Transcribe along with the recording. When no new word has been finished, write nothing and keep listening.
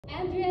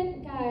Andrea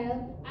and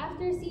Kyle,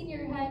 after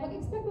senior high,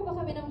 mag-expect pa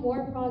ba kami ng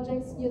more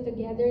projects nyo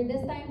together?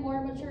 This time, more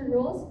mature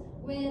roles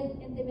with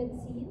intimate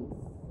scenes?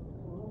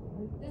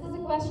 This is a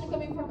question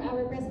coming from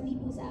our press.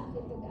 Hindi po sa akin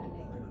to galing.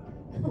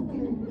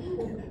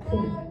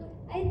 Well,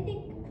 I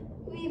think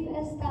we've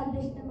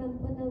established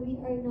naman po na we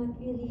are not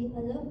really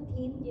a love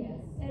team. Yes.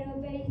 Pero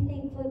very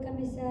thankful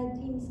kami sa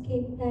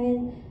Dreamscape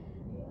dahil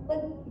pag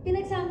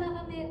pinagsama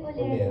kami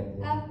ulit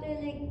after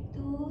like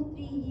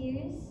 2-3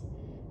 years.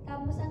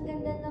 Tapos ang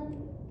ganda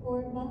ng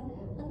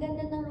ang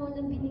ganda ng role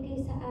na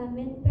binigay sa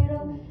amin.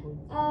 Pero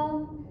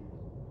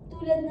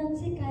tulad ng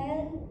si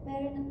Kyle,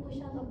 meron na po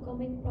siyang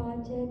upcoming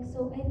project.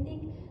 So I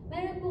think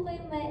meron po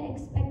kayong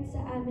ma-expect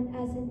sa amin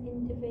as an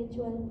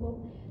individual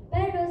po.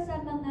 Pero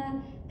sa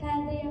mga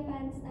Andrea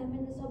fans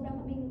namin na sobrang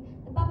kaming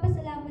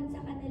napapasalamat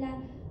sa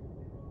kanila,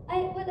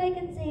 what I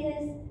can say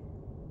is,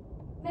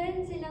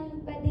 meron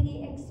silang pwedeng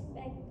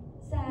i-expect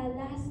sa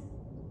last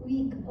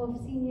week of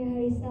senior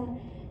high sa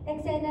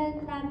eksena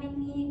namin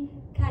ni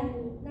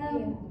Kyle na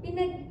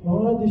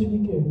Baka this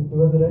week eh, di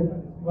ba direct?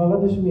 Baka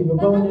this week.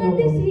 Baka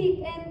this week,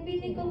 and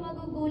feeling ko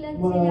magugulat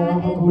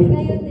sila and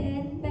kayo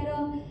din. Pero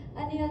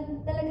ano yun,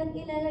 talagang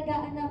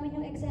ilalagaan namin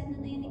yung eksena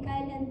na yun ni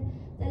Kyle and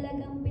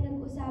talagang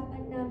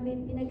pinag-usapan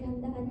namin,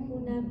 pinaghandaan po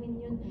namin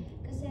yun.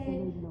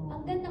 Kasi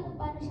ang ganda kung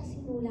paano siya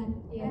sinulat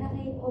para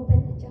kay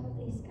Open at saka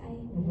kay Sky.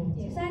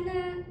 So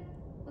sana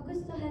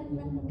magustuhan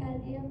ng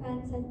Andrea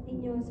fans at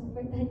ninyo,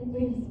 supportahan niyo po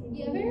yung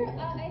Yeah, pero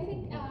I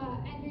think,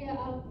 Andrea,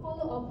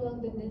 follow up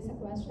lang din sa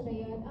question na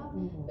yun.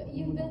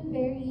 You've been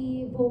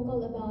very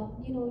vocal about,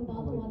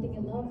 not wanting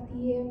a love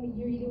team.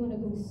 You really want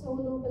to go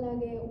solo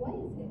palagi. Why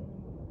is it?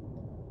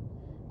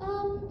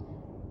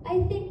 I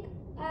think,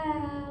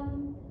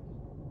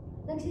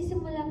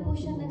 nagsisimula po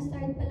siya,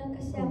 nag-start pa lang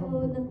kasi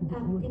ako ng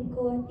acting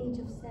ko at age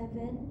of 7.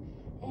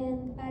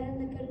 And parang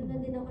nagkaroon na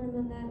din ako ng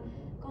mga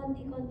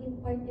konti-konting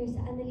partner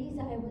sa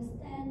Annalisa, I was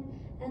 10.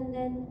 And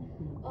then,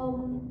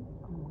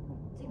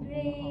 si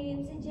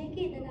Grace, si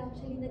JK na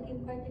actually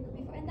naging partner ko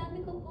before. Ang dami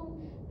ko pong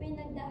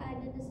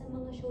pinagdaanan na sa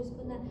mga shows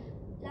ko na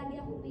lagi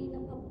ako may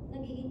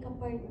nagiging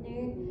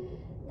kapartner.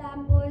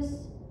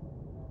 Tapos,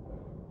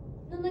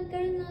 nung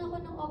nagkaroon na ako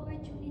ng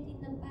opportunity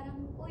na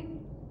parang,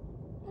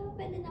 parang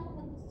pwede na ako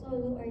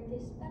mag-solo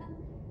artist. Parang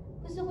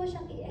gusto ko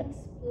siyang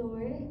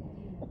i-explore.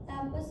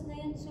 Tapos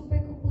ngayon, super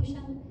ko po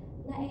siyang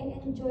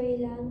na-enjoy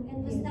lang.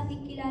 And mas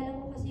nakikilala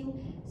ko kasi yung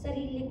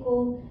sarili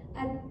ko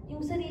at yung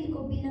sarili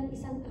ko bilang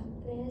isang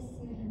actress.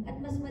 At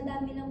mas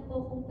madami lang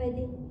po akong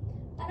pwedeng,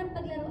 parang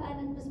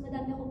paglaruan at mas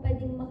madami akong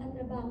pwedeng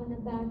makatrabaho na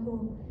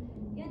bago.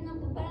 Yun lang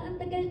po. Parang ang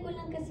tagal ko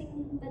lang kasing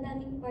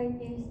madaming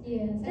partners.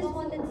 Yes. Just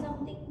wanted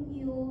something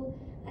new.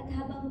 At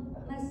habang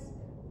mas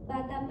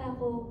bata pa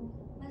ako,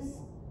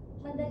 mas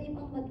madali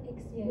pang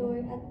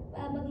mag-explore. At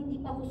habang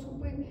hindi pa ako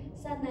super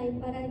sanay,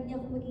 para hindi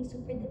ako maging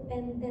super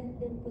dependent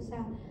din po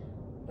sa,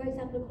 for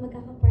example, kung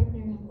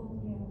magkaka-partner ako.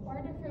 Yeah.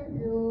 Part of your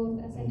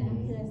growth as an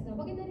actress,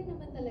 no? Maganda rin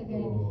naman talaga.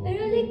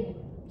 Pero like,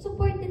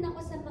 support din ako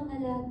sa mga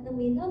lahat na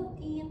may love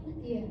team.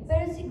 Yes.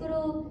 Pero siguro,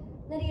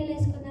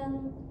 na-realize ko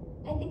na,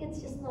 I think it's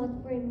just not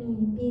for me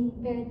being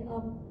paired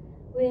up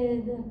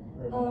with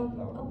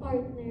a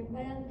partner.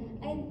 Parang,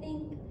 I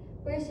think,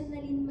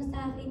 personally, mas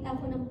nakakita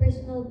ako ng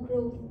personal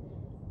growth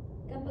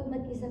kapag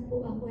mag-isa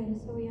po ako eh.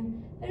 So,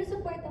 yan. Pero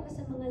support ako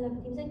sa mga love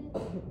teams. Like,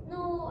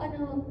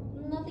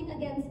 nothing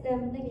against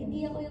them. Like,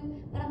 hindi ako yung,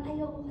 parang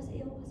ayoko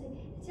kasi.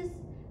 It's just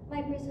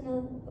my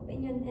personal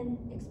opinion and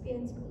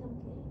experience ko lang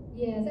po.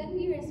 Yes, and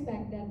we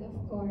respect that, of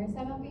course.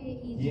 Sama ko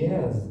yung EJ.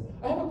 Yes.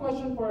 I have a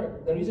question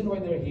for the reason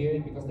why they're here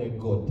is because they're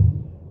good.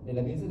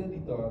 Nilagay sila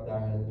dito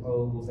dahil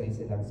husay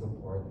silang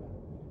support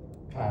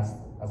cast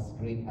as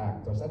great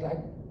actors. I'd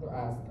like to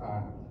ask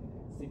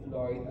si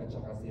Floyd at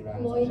saka si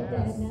Rance Floyd at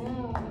saka si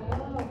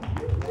wow.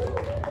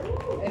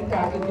 and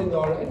Catherine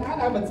Teodoro and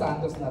Ana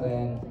Santos na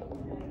rin.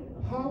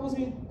 How was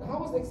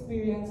the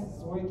experience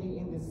working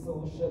in this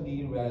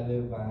socially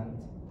relevant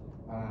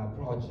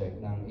project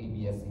ng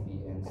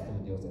ABS-CBN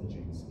Studios and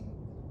Dreamscape?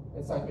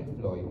 Let's start with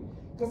Floyd.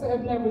 Kasi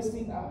I've never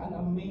seen an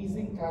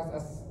amazing cast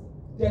as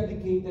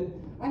dedicated.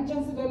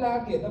 Andyan sila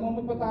lagi. Nang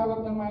may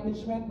patawag ng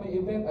management, may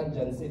event,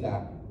 andyan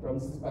sila.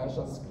 From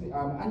special screen.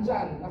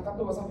 Andyan,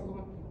 nakatuwa. Sabi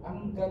ko,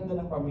 ang ganda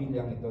ng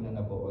pamilyang ito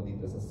na nabuo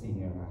dito sa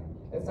senior high.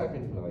 Let's start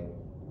with Floyd.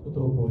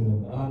 Totoo po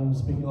yun.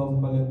 Speaking of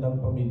magandang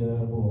pamilya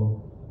na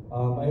nabuo,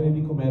 I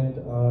really commend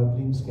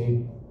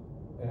Dreamscape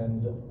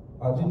and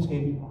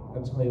Dreamscape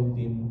at saka yung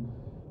team.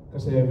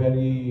 Kasi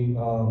very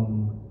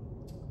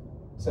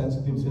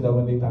sensitive sila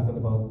when they tackle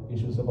about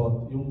issues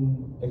about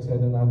yung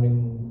eksena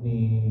namin ni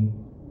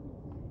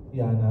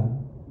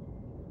Yana.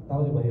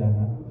 Tama ba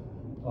Yana?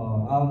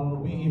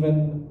 We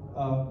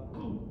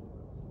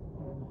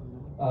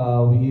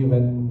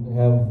even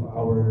have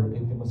our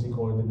intimacy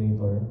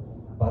coordinator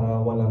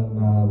para walang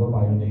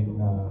violate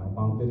na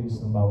boundaries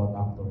ng bawat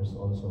actors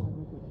also.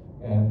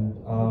 And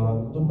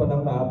doon pa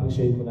lang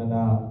na-appreciate ko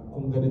na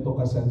kung ganito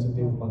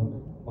ka-sensitive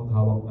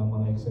maghawak ng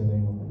mga eksena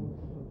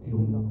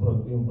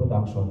yung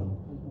production,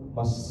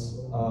 mas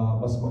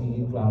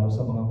magiging klaro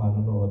sa mga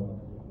manonood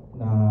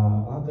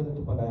na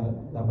ganito pala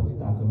dapat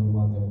itakal yung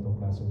mga ganitong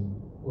klaseng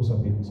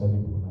usapin sa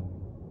lipunan.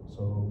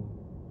 So,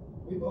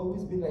 we've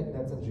always been like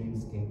that sa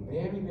Dreamscape.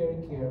 Very,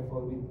 very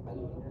careful with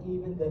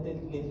even the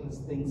little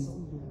things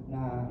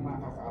na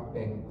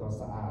makaka-apekto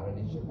sa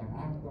relationship ng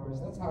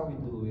actors. That's how we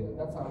do it.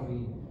 That's how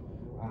we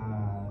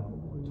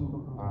do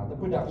the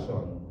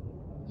production.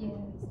 Yes.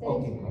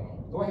 Okay.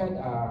 Go ahead,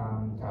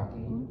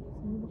 Kaki.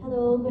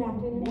 Hello, good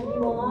afternoon,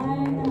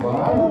 everyone.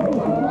 Wow!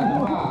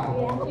 Ano ba?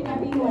 Good afternoon,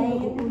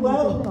 everyone.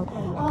 Well,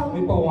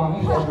 May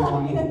pawangin,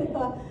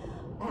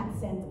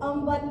 accent.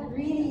 But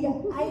really,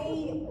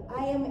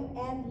 I am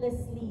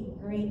endlessly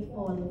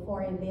grateful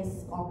for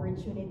this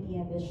opportunity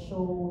and this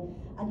show.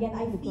 Again,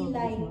 I feel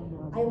like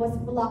I was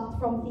plucked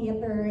from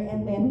theater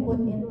and then put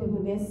into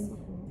this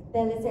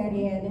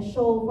teleserye, the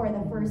show for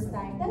the first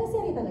time.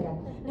 Teleserye talaga.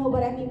 No,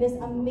 but I mean this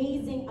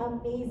amazing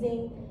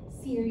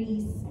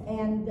series,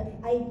 and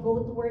I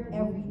go to work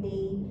every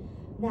day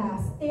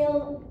na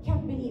still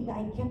can't believe that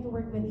I get to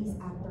work with these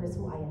actors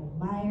who I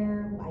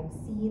admire, who I've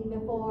seen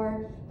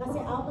before.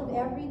 Kasi out of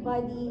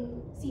everybody,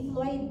 si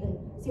Floyd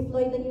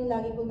lang yung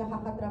lagi kong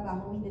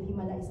nakakatrabaho. We did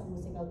Himala isang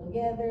musical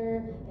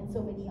together, and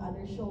so many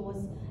other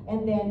shows.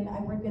 And then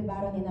I worked with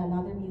Baron in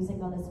another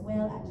musical as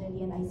well.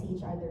 Angeli and I see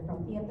each other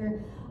from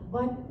theater.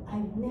 But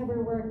I've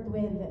never worked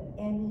with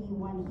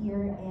anyone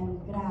here,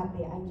 and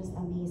grabe, I'm just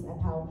amazed at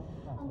how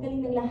ang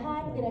galing ng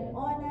lahat, Direk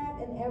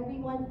Onat, and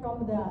everyone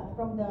from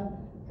the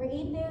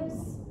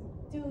creatives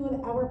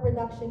to our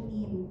production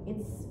team.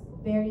 It's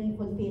very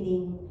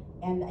fulfilling,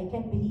 and I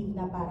can't believe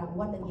na parang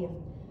what a gift.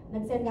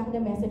 Nag-send nga ako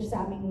ng message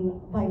sa aming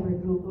Viber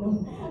group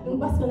nung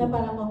Pasko na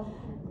parang ako,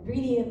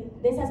 really,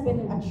 this has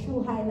been a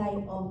true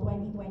highlight of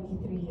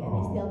 2023, and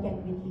I still can't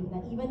believe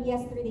na even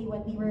yesterday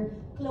when we were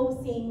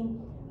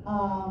closing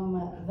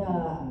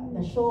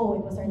the show,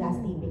 it was our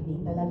last taping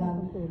day.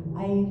 Talagang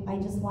I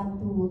just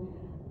want to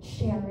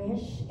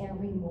cherish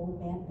every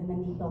moment na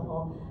nandito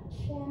ako.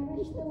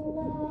 Cherish the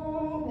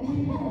love.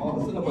 Oh,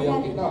 gusto na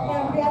bayan kita.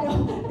 Every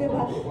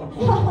diba?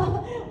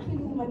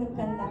 Luma ng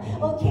kanta.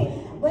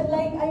 Okay, but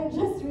like I'm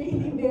just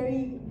really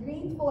very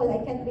grateful. I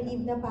can't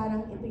believe na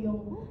parang ito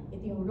yung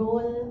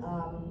role,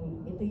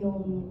 ito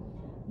yung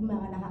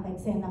mga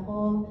nakaka-eksena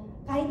ko.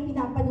 Kahit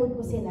pinapanood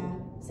ko sila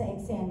sa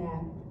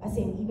eksena, as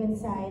in even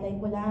sa like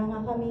wala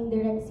nga kaming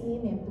direct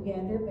scene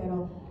together,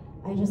 pero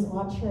I just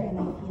watch her and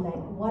I feel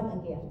like, what a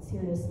gift,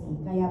 seriously.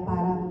 Kaya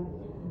parang,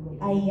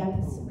 I am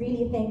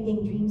really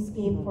thanking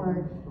Dreamscape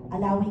for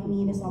allowing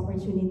me this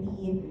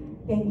opportunity,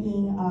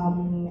 thanking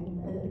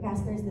the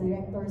casters, the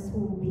directors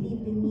who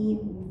believed in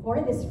me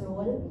for this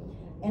role,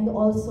 and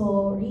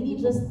also really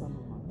just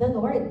the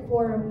Lord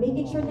for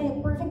making sure na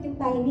perfect yung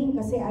timing,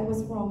 kasi I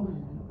was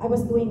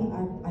doing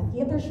a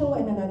theater show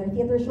and another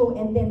theater show,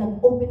 and then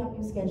nag-open up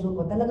yung schedule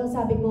ko. Talagang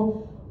sabi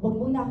ko, wag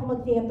muna ako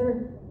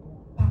mag-theater.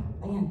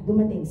 Ayan,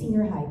 dumating,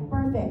 senior high.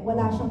 Perfect,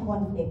 wala siyang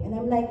conflict. And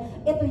I'm like,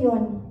 ito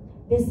yun,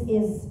 this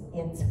is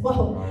it.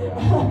 Wow.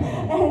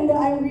 And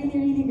I'm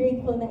really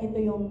grateful na ito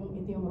yung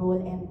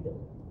role, and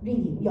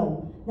really,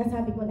 yun,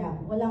 nasabi ko na,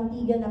 walang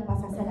tigil na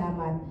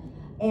pasasalamat.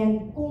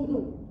 And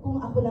kung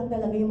ako lang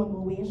talaga yung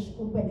mag-wish,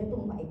 kung pwede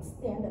itong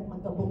ma-extend at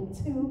magka-book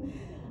 2,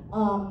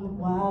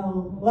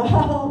 wow,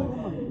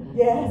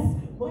 yes,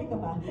 buhay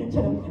ka ba?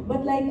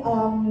 But like,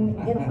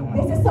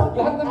 this is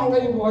something Lahat naman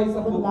kayo buhay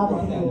sa would love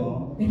to do.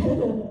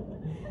 no?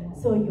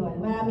 So yun,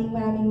 maraming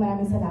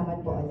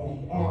salamat po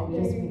ulit. And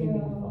just really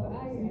grateful.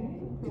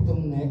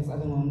 Itong next,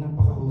 alam mo,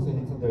 napakahusay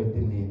din sa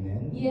Dirty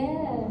Linen.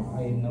 Yes.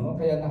 I know,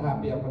 kaya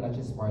na-happy ako na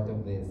she's part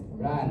of this.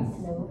 Rans.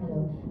 Hello.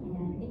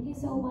 Ayan, thank you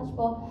so much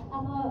po.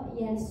 Ako,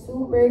 yes,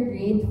 super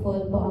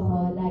grateful po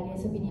ako lagi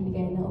sa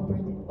binibigay na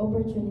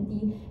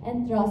opportunity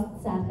and trust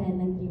sa akin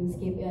ng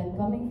Dreamscape. Yun,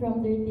 coming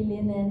from Dirty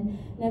Linen,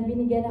 na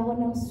binigyan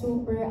ako ng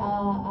super,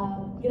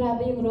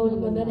 grabe yung role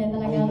ko doon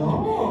talagang,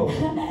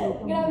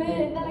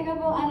 grabe, talaga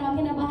po,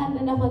 kinabahan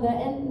din ako doon.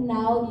 And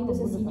now, dito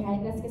sa senior high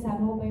class,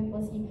 kasama ko pa yun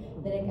po si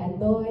Direk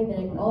Adoy,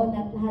 Direk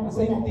Onat, lahat po.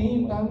 Same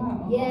team,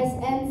 tama. Yes,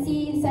 and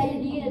si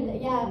Cyril,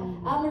 yeah.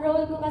 Ang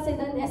role ko kasi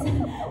doon is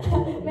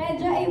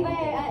medyo iba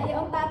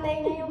yung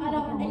tatay niya yung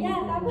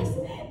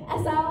tapos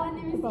asawa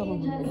ni Miss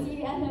Angel,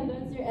 si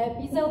doon, Sir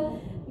Epi. So,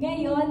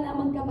 ngayon,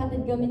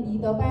 magkapatid kami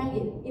dito, parang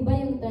iba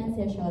yung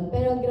transition.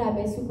 Pero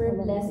grabe, super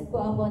blessed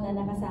po ako na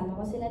nakasama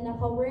ko sila,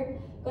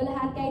 naka-work ko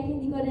lahat, kahit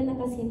hindi ko rin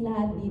nakasin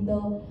lahat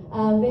dito.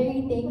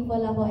 Very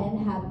thankful ako and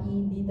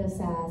happy dito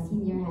sa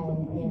senior high.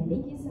 Ayan,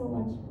 thank you so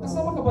much po.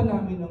 Kasama ka ba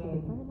namin nung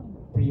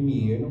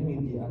premiere, nung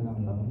hindi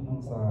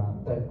nung sa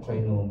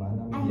Trinoma,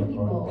 ng Ay, Media hindi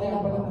Corp? po.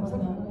 Kaya pala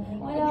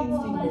Wala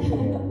po.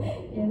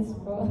 Yes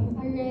po.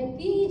 Alright,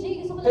 PJ,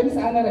 gusto ko Kay Miss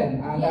Ana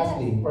rin, Yes.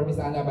 lastly, for Miss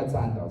Ana Abad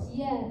Santos.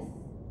 Yes.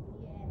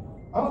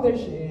 Oh, there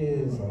she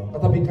is.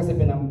 Katabi kasi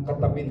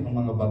katabi ng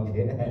mga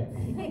bagay.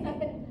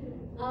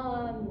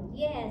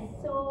 Yes,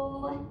 so,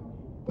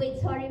 wait,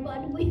 sorry po,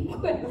 ano po yung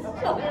question?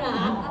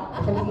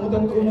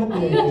 Nakalimutan ko na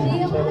din.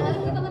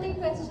 Nakalimutan ko na yung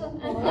question.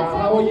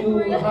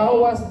 How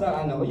was the,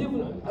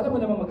 alam mo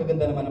naman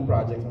magaganda naman ng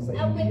projects mo sa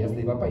ABS,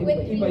 di ba?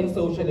 Iba yung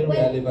socially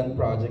relevant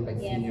project like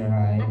Yes. senior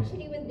high.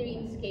 Actually, with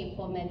Dreamscape, Dreamscape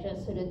po medyo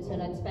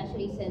sunod-sunod,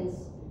 especially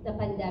since the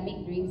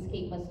pandemic.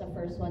 Dreamscape was the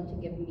first one to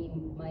give me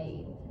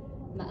my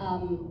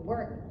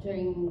work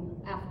during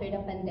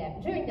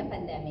the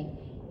pandemic,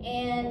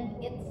 and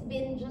it's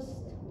been just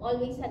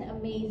always an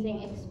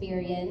amazing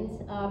experience.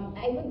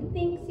 I would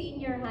think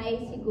Senior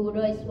High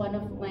siguro is one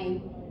of my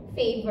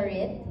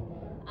favorite.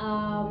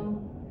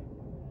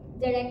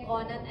 Direct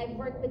Onat, I've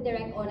worked with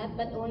Direct Onat,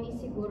 but only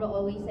siguro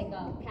always like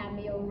a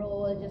cameo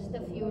role, just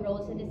a few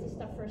roles, and this is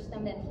the first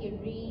time that he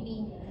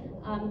really,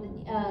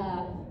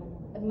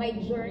 my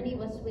journey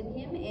was with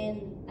him,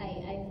 and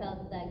I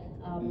felt like,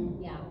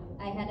 yeah,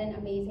 I had an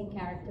amazing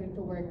character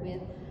to work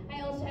with. I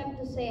also have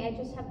to say, I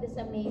just have this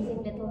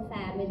amazing little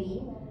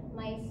family.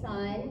 My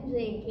son,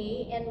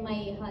 JK, and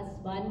my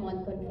husband,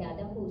 Mon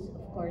Confiada, who's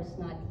of course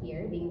not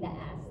here, being the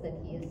ass that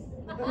he is.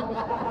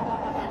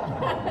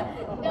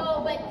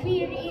 No, but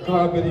we really...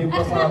 Grabe rin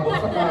pasabog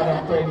sa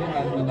character ni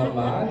ano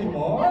naman, ni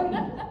Mon.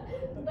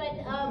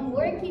 But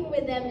working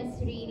with them is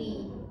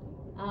really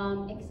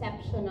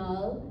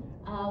exceptional.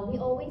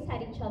 We always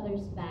had each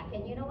other's back,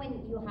 and you know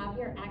when you have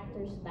your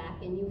actors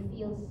back and you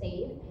feel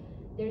safe,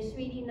 there's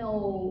really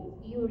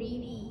you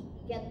really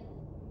get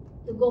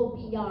to go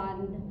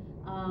beyond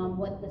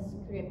what the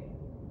script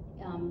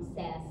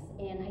says,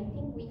 and I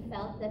think we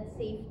felt that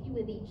safety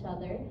with each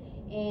other,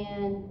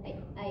 and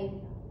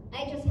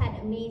I just had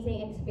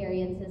amazing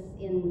experiences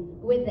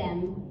with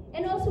them,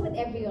 and also with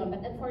everyone,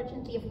 but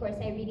unfortunately, of course,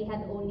 I really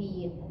had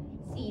only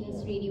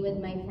scenes really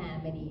with my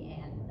family,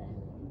 and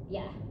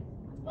yeah.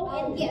 Oh,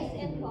 and yes,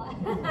 and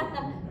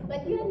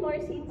but you had more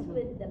scenes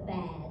with the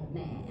bad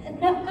man.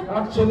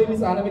 Actually,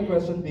 Miss Ana, may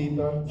question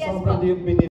dito. Yes, Sobrang po. yung